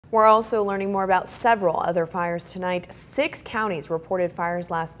We're also learning more about several other fires tonight. 6 counties reported fires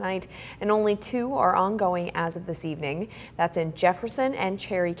last night, and only 2 are ongoing as of this evening. That's in Jefferson and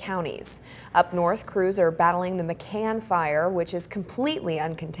Cherry counties. Up north, crews are battling the McCann fire, which is completely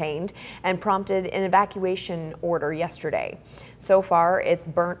uncontained and prompted an evacuation order yesterday. So far, it's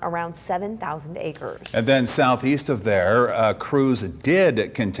burnt around 7,000 acres. And then southeast of there, crews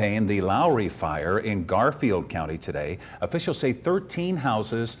did contain the Lowry fire in Garfield County today. Officials say 13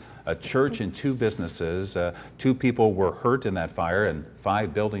 houses, a church, and 2 businesses. 2 people were hurt in that fire and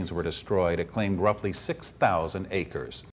 5 buildings were destroyed. It claimed roughly 6,000 acres.